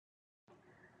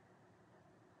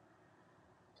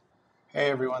Hey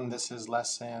everyone, this is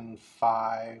lesson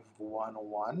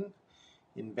 511,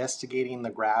 investigating the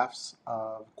graphs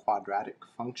of quadratic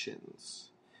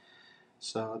functions.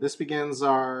 So this begins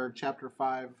our chapter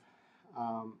 5,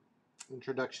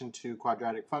 introduction to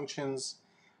quadratic functions.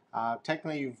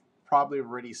 Technically, you've probably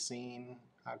already seen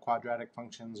quadratic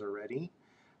functions already,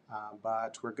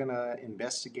 but we're going to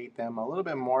investigate them a little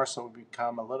bit more so we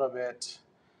become a little bit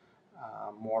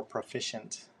more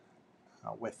proficient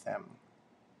with them.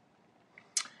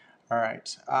 All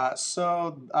right,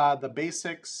 the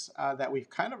basics that we've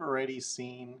kind of already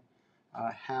seen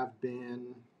have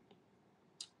been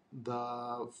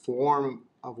the form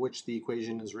of which the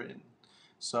equation is written.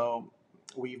 So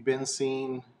we've been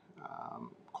seeing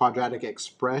quadratic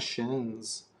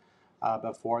expressions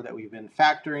before that we've been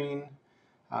factoring.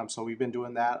 So we've been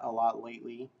doing that a lot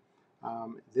lately.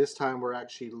 This time we're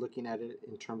actually looking at it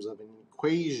in terms of an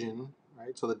equation,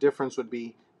 right? So the difference would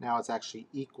be now it's actually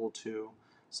equal to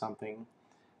something.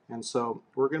 And so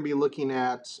we're going to be looking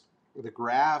at the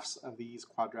graphs of these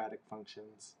quadratic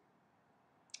functions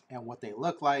and what they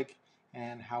look like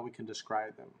and how we can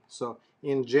describe them. So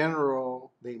in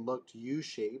general, they looked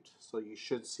U-shaped. So you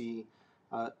should see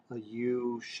a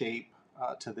U shape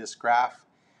to this graph.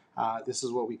 This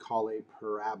is what we call a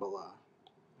parabola.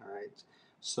 All right.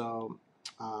 So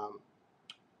the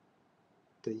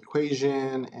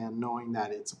equation and knowing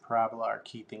that it's a parabola are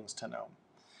key things to know.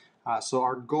 So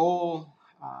our goal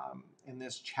in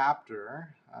this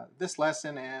chapter, this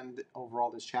lesson and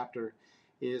overall this chapter,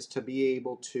 is to be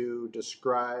able to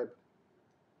describe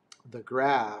the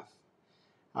graph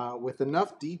with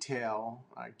enough detail,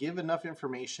 give enough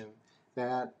information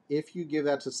that if you give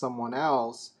that to someone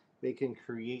else, they can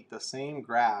create the same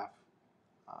graph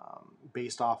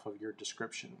based off of your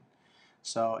description.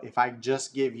 So if I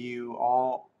just give you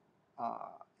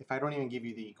if I don't even give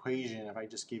you the equation, if I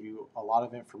just give you a lot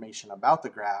of information about the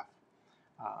graph,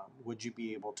 would you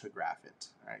be able to graph it?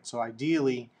 All right. So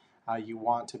ideally, you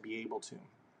want to be able to.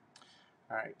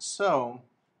 All right. So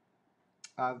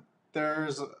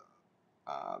there's a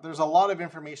lot of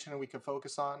information we can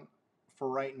focus on. For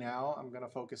right now, I'm going to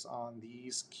focus on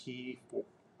these key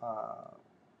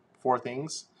four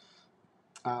things.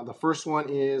 The first one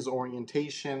is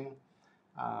orientation,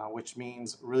 which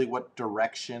means really what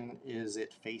direction is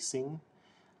it facing.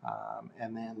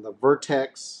 And then the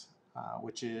vertex,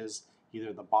 which is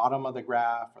either the bottom of the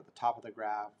graph or the top of the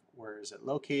graph, where is it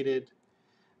located.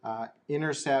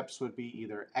 Intercepts would be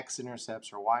either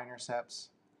x-intercepts or y-intercepts.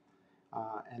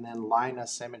 And then line of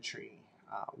symmetry.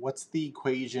 What's the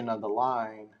equation of the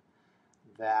line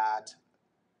that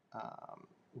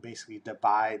basically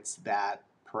divides that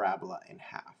parabola in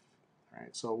half? All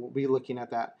right, so we'll be looking at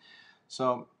that.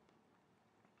 So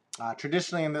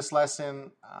traditionally in this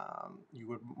lesson, you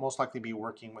would most likely be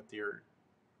working with your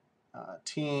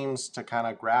teams to kind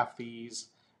of graph these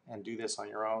and do this on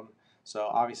your own. So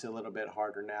obviously a little bit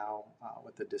harder now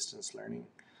with the distance learning.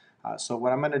 So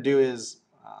what I'm going to do is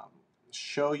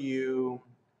show you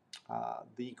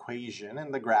the equation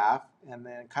and the graph and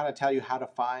then kind of tell you how to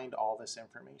find all this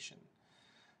information.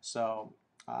 So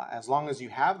as long as you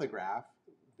have the graph,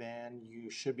 then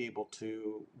you should be able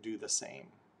to do the same.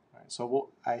 Right, so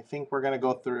I think we're going to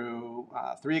go through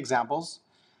 3 examples.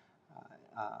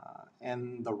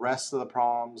 And the rest of the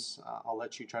problems I'll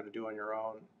let you try to do on your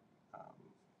own.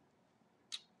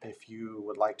 If you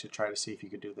would like to try to see if you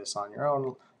could do this on your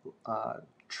own,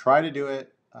 try to do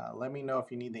it. Let me know if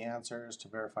you need the answers to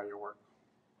verify your work.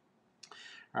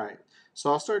 All right, so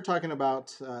I'll start talking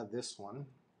about this one.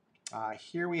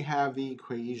 Here we have the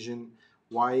equation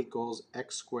y equals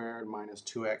x squared minus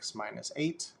 2x minus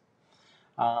 8.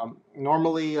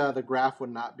 Normally the graph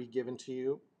would not be given to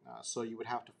you, so you would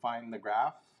have to find the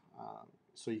graph.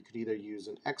 So you could either use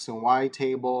an x and y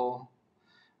table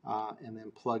and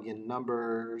then plug in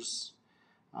numbers.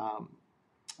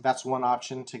 That's one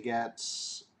option to get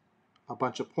a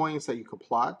bunch of points that you could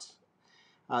plot.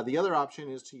 The other option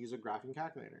is to use a graphing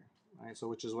calculator, right? So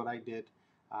which is what I did.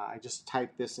 I just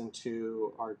typed this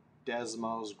into our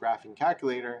Desmos graphing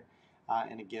calculator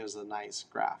and it gives a nice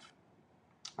graph.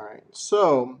 All right,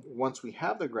 so once we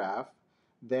have the graph,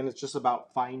 then it's just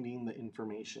about finding the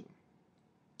information.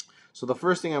 So the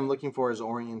first thing I'm looking for is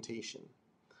orientation.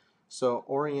 So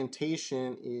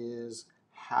orientation is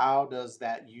how does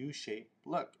that U shape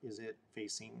look? Is it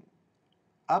facing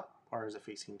up or is it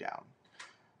facing down?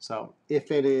 So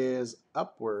if it is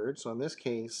upward, so in this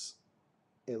case,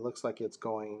 it looks like it's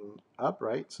going up,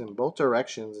 right? So in both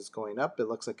directions, it's going up. It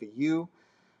looks like a U.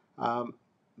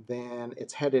 Then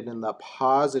it's headed in the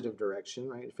positive direction,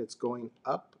 right? If it's going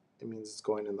up, it means it's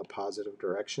going in the positive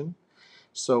direction.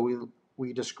 So we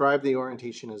we describe the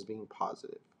orientation as being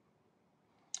positive.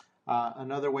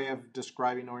 Another way of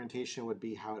describing orientation would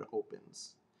be how it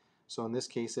opens. So in this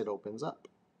case, it opens up.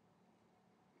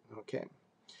 Okay.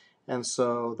 And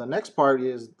so the next part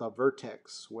is the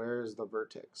vertex. Where is the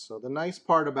vertex? So the nice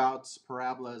part about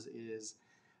parabolas is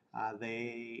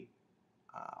they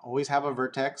always have a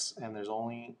vertex, and there's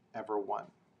only ever one.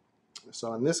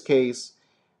 So in this case,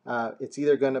 it's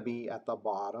either going to be at the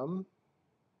bottom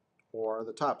or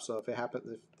the top. So if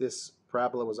this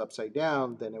parabola was upside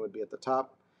down, then it would be at the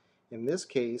top. In this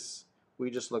case, we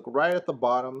just look right at the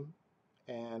bottom,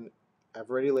 and I've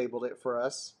already labeled it for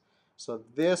us. So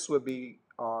this would be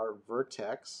our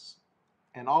vertex,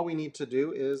 and all we need to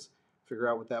do is figure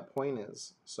out what that point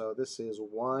is. So this is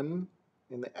 1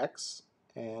 in the x,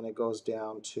 and it goes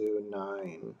down to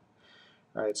 9.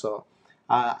 All right, so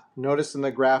notice in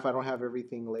the graph I don't have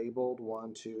everything labeled.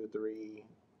 1, 2, 3,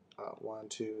 1,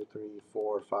 2, 3,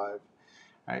 4, 5. All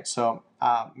right, so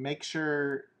make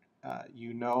sure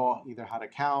you know either how to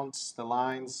count the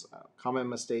lines. Common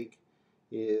mistake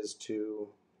is to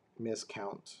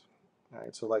miscount. All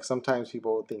right, so like sometimes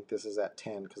people think this is at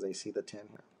 10 because they see the 10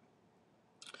 here.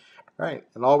 All right,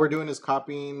 and all we're doing is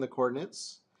copying the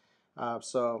coordinates.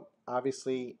 So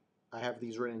obviously I have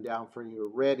these written down for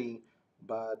you already,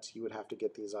 but you would have to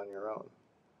get these on your own.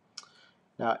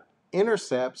 Now,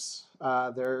 intercepts,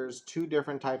 there's two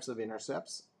different types of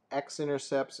intercepts,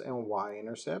 x-intercepts and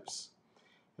y-intercepts.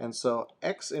 And so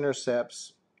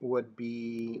x-intercepts would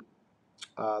be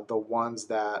the ones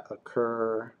that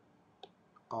occur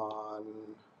on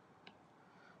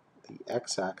the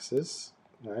x-axis.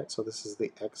 All right, so this is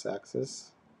the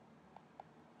x-axis.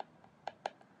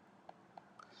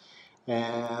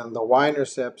 And the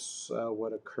y-intercepts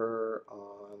would occur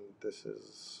on, this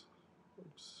is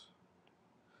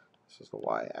the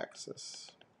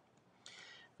y-axis.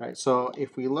 All right, so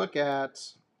if we look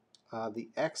at the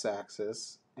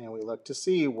x-axis and we look to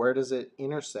see where does it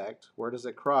intersect, where does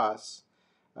it cross,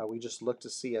 we just look to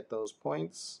see at those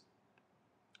points.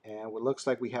 And it looks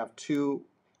like we have two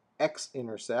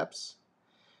x-intercepts.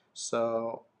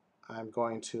 So I'm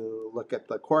going to look at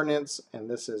the coordinates, and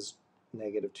this is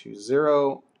 -2,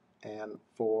 0, and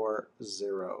 4,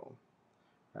 0.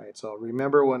 All right, so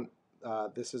remember when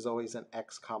this is always an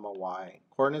x comma y.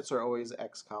 Coordinates are always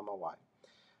x comma y.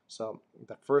 So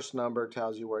the first number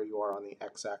tells you where you are on the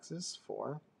x-axis,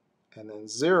 4. And then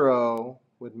 0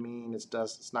 would mean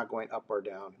it's not going up or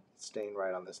down. It's staying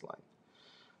right on this line.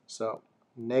 So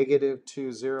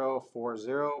 -2, 0, 4,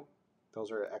 0,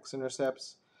 those are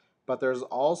x-intercepts. But there's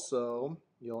also,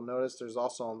 you'll notice there's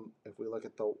also, if we look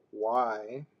at the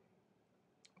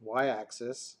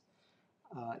y-axis,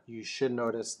 you should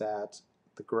notice that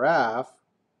the graph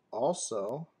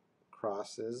also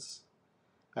crosses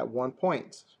at one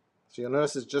point. So you'll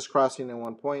notice it's just crossing at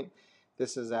one point.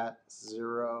 This is at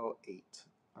 0, 8.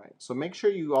 All right, so make sure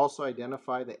you also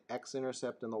identify the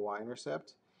x-intercept and the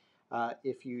y-intercept.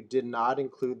 If you did not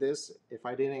include this, if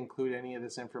I didn't include any of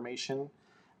this information,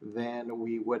 then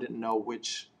we wouldn't know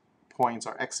which points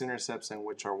are x-intercepts and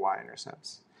which are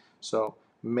y-intercepts. So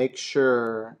make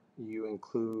sure you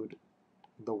include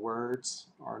the words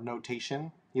or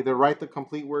notation. Either write the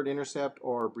complete word intercept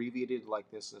or abbreviated like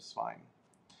this is fine.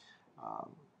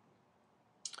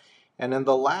 And then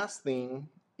the last thing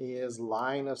is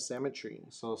line of symmetry.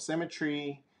 So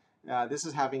symmetry, this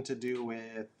is having to do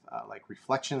with like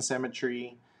reflection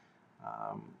symmetry.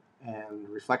 And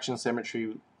reflection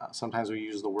symmetry, sometimes we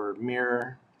use the word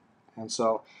mirror. And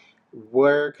so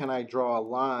where can I draw a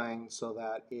line so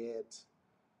that it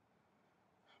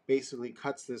basically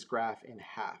cuts this graph in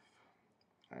half?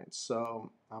 All right,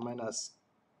 so let's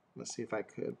see if I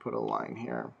could put a line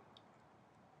here.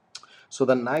 So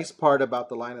the nice part about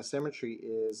the line of symmetry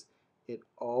is it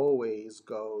always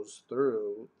goes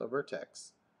through the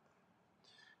vertex.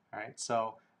 All right,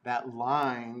 so that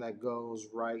line that goes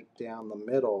right down the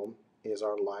middle is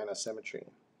our line of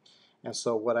symmetry. And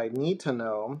so what I need to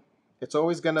know, it's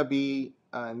always going to be,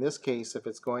 in this case, if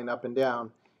it's going up and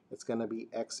down, it's going to be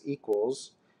x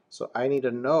equals. So I need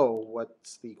to know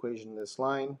what's the equation of this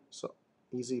line. So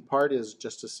easy part is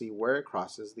just to see where it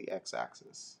crosses the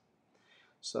x-axis.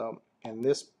 So in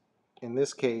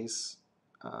this case,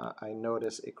 I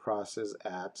notice it crosses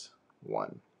at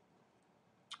 1.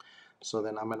 So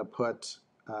then I'm going to put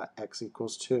x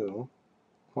equals to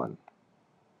 1.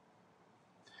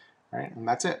 All right, and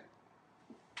that's it.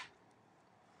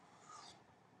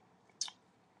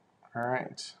 All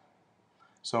right.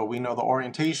 So we know the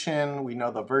orientation, we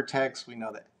know the vertex, we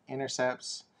know the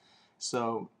intercepts.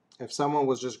 So if someone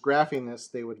was just graphing this,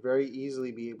 they would very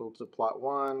easily be able to plot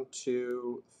 1,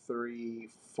 2, 3,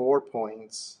 4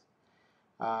 points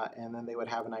and then they would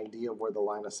have an idea of where the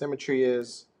line of symmetry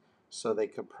is, so they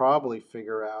could probably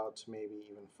figure out maybe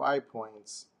even 5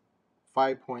 points.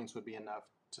 5 points would be enough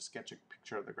to sketch a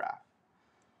picture of the graph.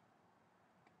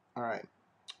 All right,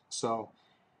 so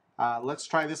let's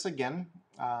try this again,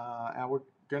 and we're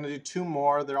going to do 2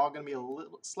 more. They're all going to be a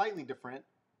little slightly different.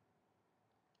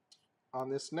 On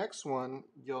this next one,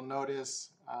 you'll notice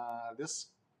this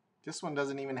one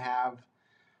doesn't even have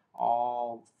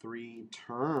all 3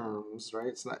 terms, right?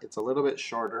 It's a little bit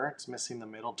shorter. It's missing the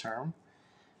middle term,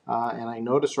 and I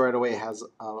notice right away it has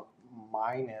a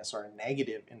minus or a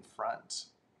negative in front.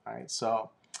 All right, so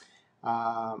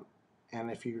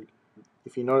and if you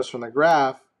notice from the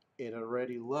graph, it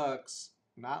already looks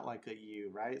not like a U,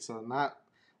 right? So not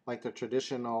like a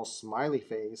traditional smiley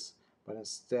face, but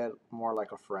instead more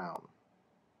like a frown.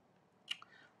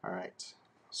 All right,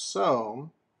 so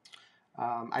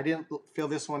I didn't fill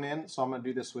this one in, so I'm going to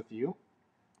do this with you.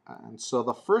 And so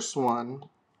the first one,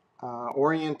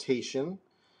 orientation.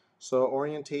 So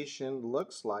orientation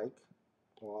looks like,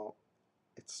 well,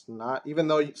 it's not, even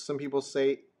though some people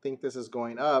think this is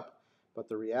going up, but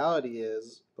the reality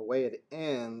is the way it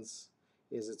ends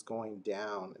is it's going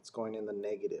down. It's going in the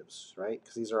negatives, right?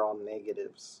 Because these are all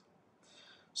negatives.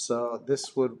 So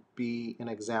this would be an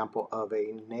example of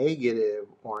a negative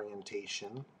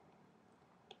orientation.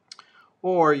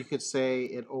 Or you could say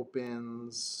it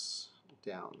opens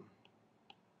down.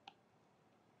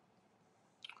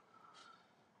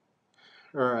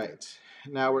 All right,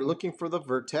 now we're looking for the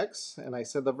vertex, and I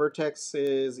said the vertex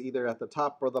is either at the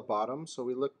top or the bottom. So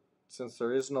we look, since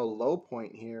there is no low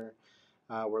point here,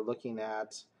 we're looking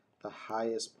at the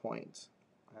highest point.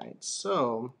 All right,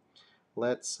 so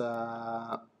let's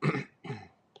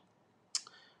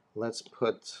let's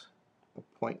put a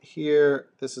point here.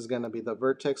 This is going to be the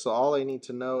vertex. So all I need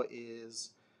to know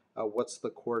is what's the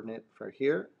coordinate for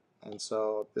here, and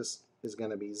so this is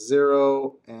going to be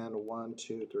 0 and 1,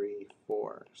 2, 3,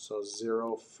 4. So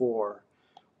 0, 4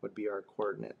 would be our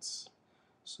coordinates.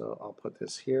 So I'll put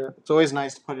this here. It's always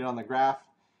nice to put it on the graph,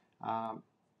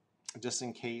 just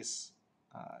in case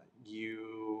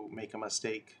you make a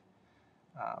mistake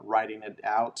writing it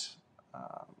out.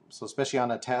 So especially on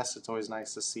a test, it's always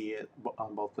nice to see it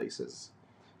on both places.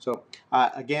 So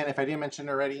again, if I didn't mention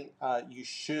it already, you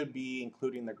should be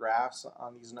including the graphs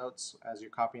on these notes as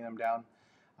you're copying them down,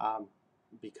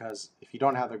 because if you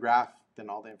don't have the graph, then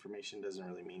all the information doesn't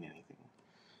really mean anything.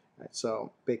 Right,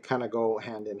 so they kind of go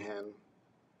hand in hand.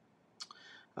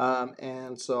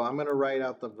 And so I'm going to write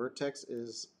out the vertex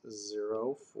is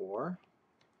 0, 4.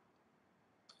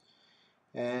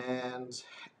 And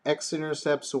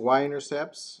x-intercepts,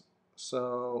 y-intercepts.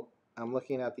 So I'm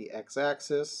looking at the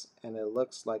x-axis, and it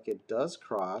looks like it does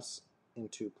cross in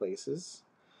 2 places.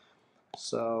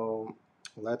 So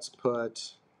let's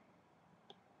put,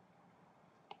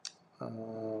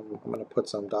 I'm going to put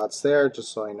some dots there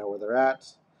just so I know where they're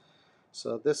at.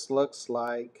 So this looks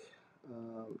like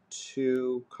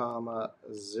 2,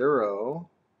 0,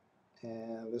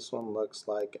 and this one looks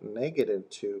like negative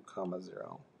 2,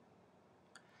 0.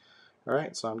 All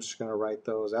right, so I'm just going to write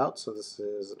those out. So this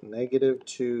is negative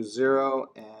 2, 0,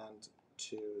 and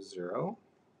 2, 0.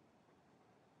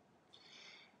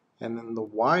 And then the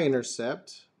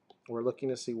y-intercept, we're looking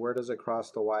to see where does it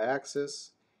cross the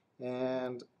y-axis,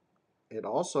 and it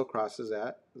also crosses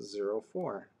at 0,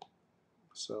 4.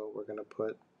 So we're going to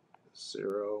put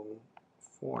 0,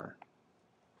 4.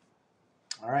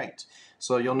 All right,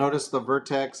 so you'll notice the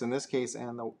vertex in this case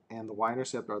and the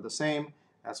y-intercept are the same.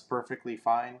 That's perfectly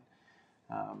fine.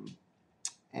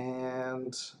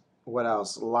 And what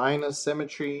else? Line of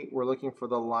symmetry. We're looking for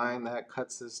the line that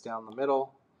cuts this down the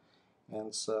middle.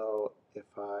 And so if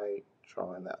I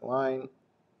draw in that line,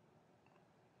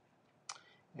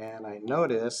 and I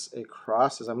notice it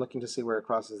crosses, I'm looking to see where it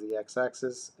crosses the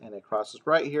x-axis, and it crosses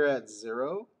right here at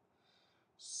 0.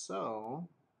 So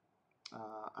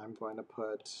I'm going to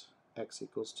put x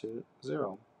equals to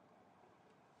 0.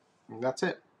 And that's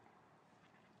it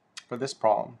for this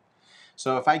problem.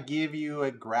 So if I give you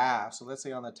a graph, so let's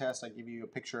say on the test I give you a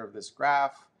picture of this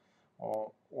graph,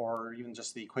 or even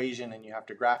just the equation, and you have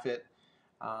to graph it,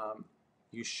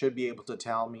 you should be able to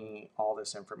tell me all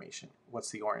this information. What's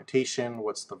the orientation,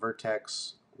 what's the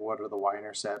vertex, what are the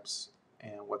y-intercepts,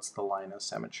 and what's the line of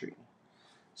symmetry.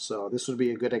 So this would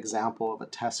be a good example of a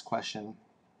test question.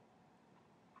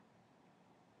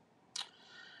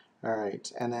 All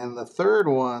right, and then the third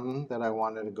one that I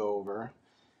wanted to go over,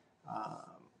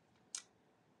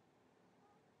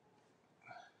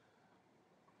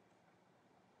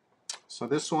 so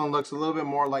this one looks a little bit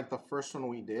more like the first one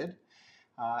we did,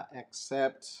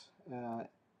 except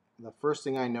the first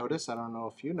thing I notice, I don't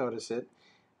know if you notice it,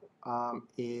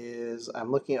 is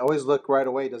I'm looking, always look right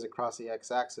away, does it cross the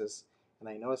x-axis? And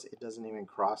I notice it doesn't even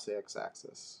cross the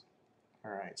x-axis.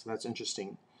 All right, so that's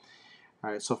interesting.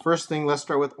 All right, so first thing, let's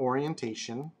start with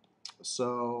orientation.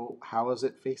 So how is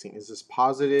it facing? Is this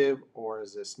positive or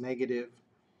is this negative?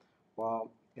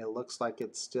 Well, it looks like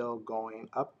it's still going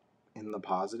up in the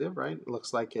positive, right? It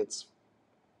looks like it's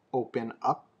open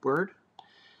upward.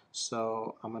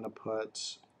 So I'm going to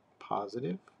put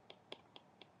positive.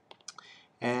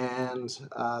 And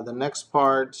the next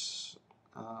part,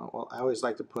 well, I always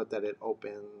like to put that it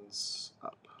opens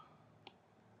up.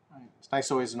 Right. It's nice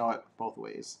to always know it both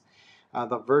ways.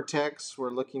 The vertex, we're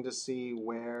looking to see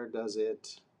where does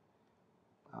it,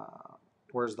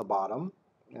 where's the bottom.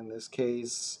 In this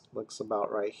case, looks about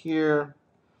right here.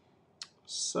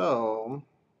 So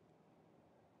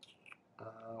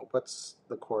what's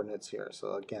the coordinates here?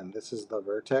 So again, this is the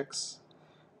vertex.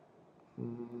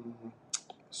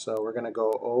 So we're going to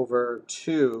go over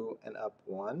 2 and up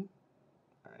 1.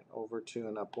 All right, over 2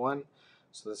 and up 1.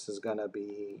 So this is going to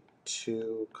be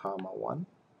 2, comma 1.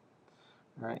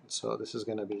 All right, so this is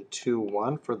going to be 2,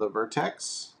 1 for the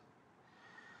vertex.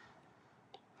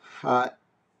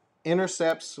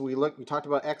 Intercepts, we talked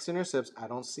about x-intercepts. I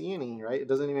don't see any, right? It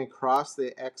doesn't even cross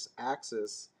the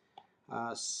x-axis.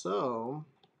 So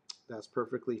that's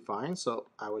perfectly fine. So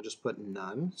I would just put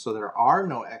none. So there are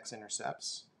no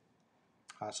x-intercepts.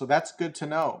 So that's good to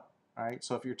know, right?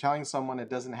 So if you're telling someone it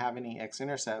doesn't have any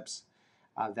x-intercepts,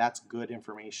 that's good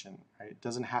information, right? It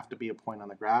doesn't have to be a point on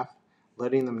the graph.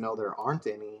 Letting them know there aren't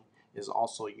any is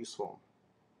also useful.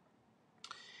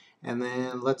 And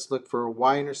then let's look for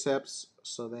y-intercepts.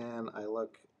 So then I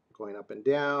look going up and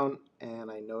down, and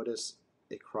I notice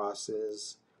it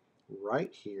crosses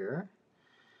right here.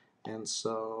 And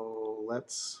so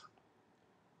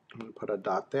I'm going to put a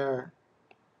dot there.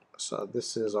 So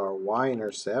this is our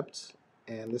y-intercept,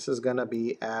 and this is going to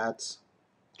be at,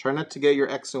 try not to get your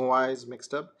x and y's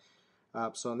mixed up.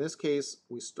 So in this case,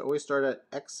 we always start at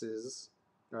x's,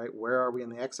 right? Where are we in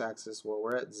the x-axis? Well,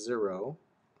 we're at 0,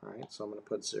 right? So I'm going to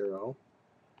put 0.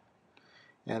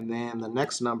 And then the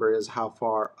next number is how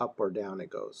far up or down it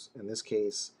goes. In this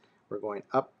case, we're going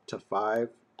up to 5.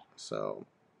 So,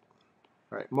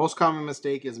 right, most common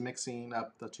mistake is mixing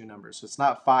up the two numbers. So it's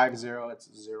not 5, 0, it's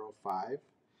 0, 5.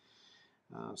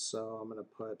 So I'm going to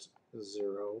put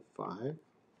 0, 5.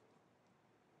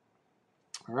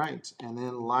 All right, and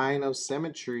then line of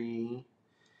symmetry.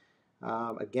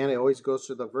 Again, it always goes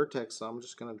through the vertex, so I'm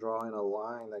just going to draw in a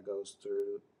line that goes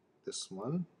through this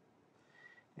one.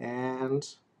 And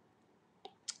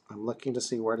I'm looking to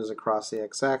see where does it cross the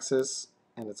x-axis,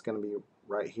 and it's going to be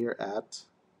right here at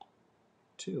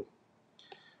 2.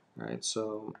 All right,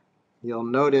 so you'll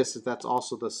notice that that's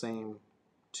also the same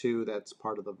 2 that's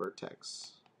part of the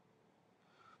vertex.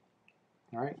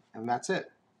 All right, and that's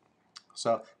it.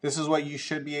 So this is what you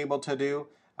should be able to do.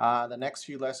 The next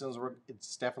few lessons,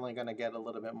 it's definitely going to get a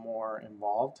little bit more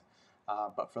involved.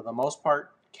 But for the most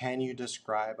part, can you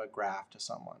describe a graph to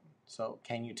someone? So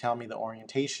can you tell me the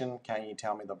orientation? Can you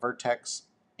tell me the vertex,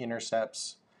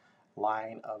 intercepts,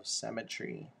 line of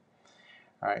symmetry?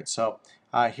 All right, so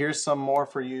here's some more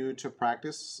for you to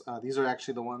practice. These are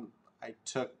actually the ones I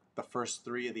took the first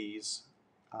 3 of these.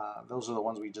 Those are the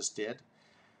ones we just did.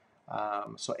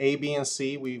 So A, B, and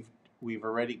C we've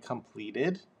already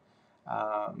completed.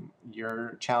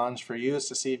 Your challenge for you is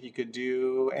to see if you could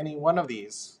do any one of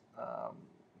these.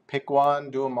 Pick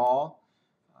one, do them all,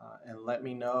 and let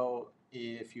me know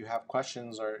if you have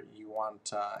questions or you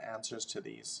want answers to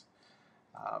these.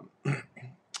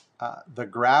 The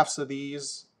graphs of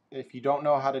these, if you don't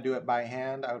know how to do it by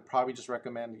hand, I would probably just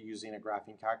recommend using a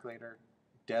graphing calculator.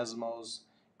 Desmo's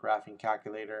graphing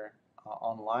calculator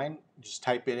online. Just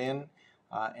type it in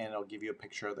and it'll give you a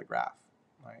picture of the graph.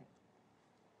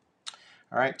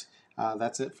 All right,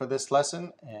 that's it for this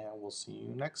lesson, and we'll see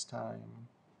you next time.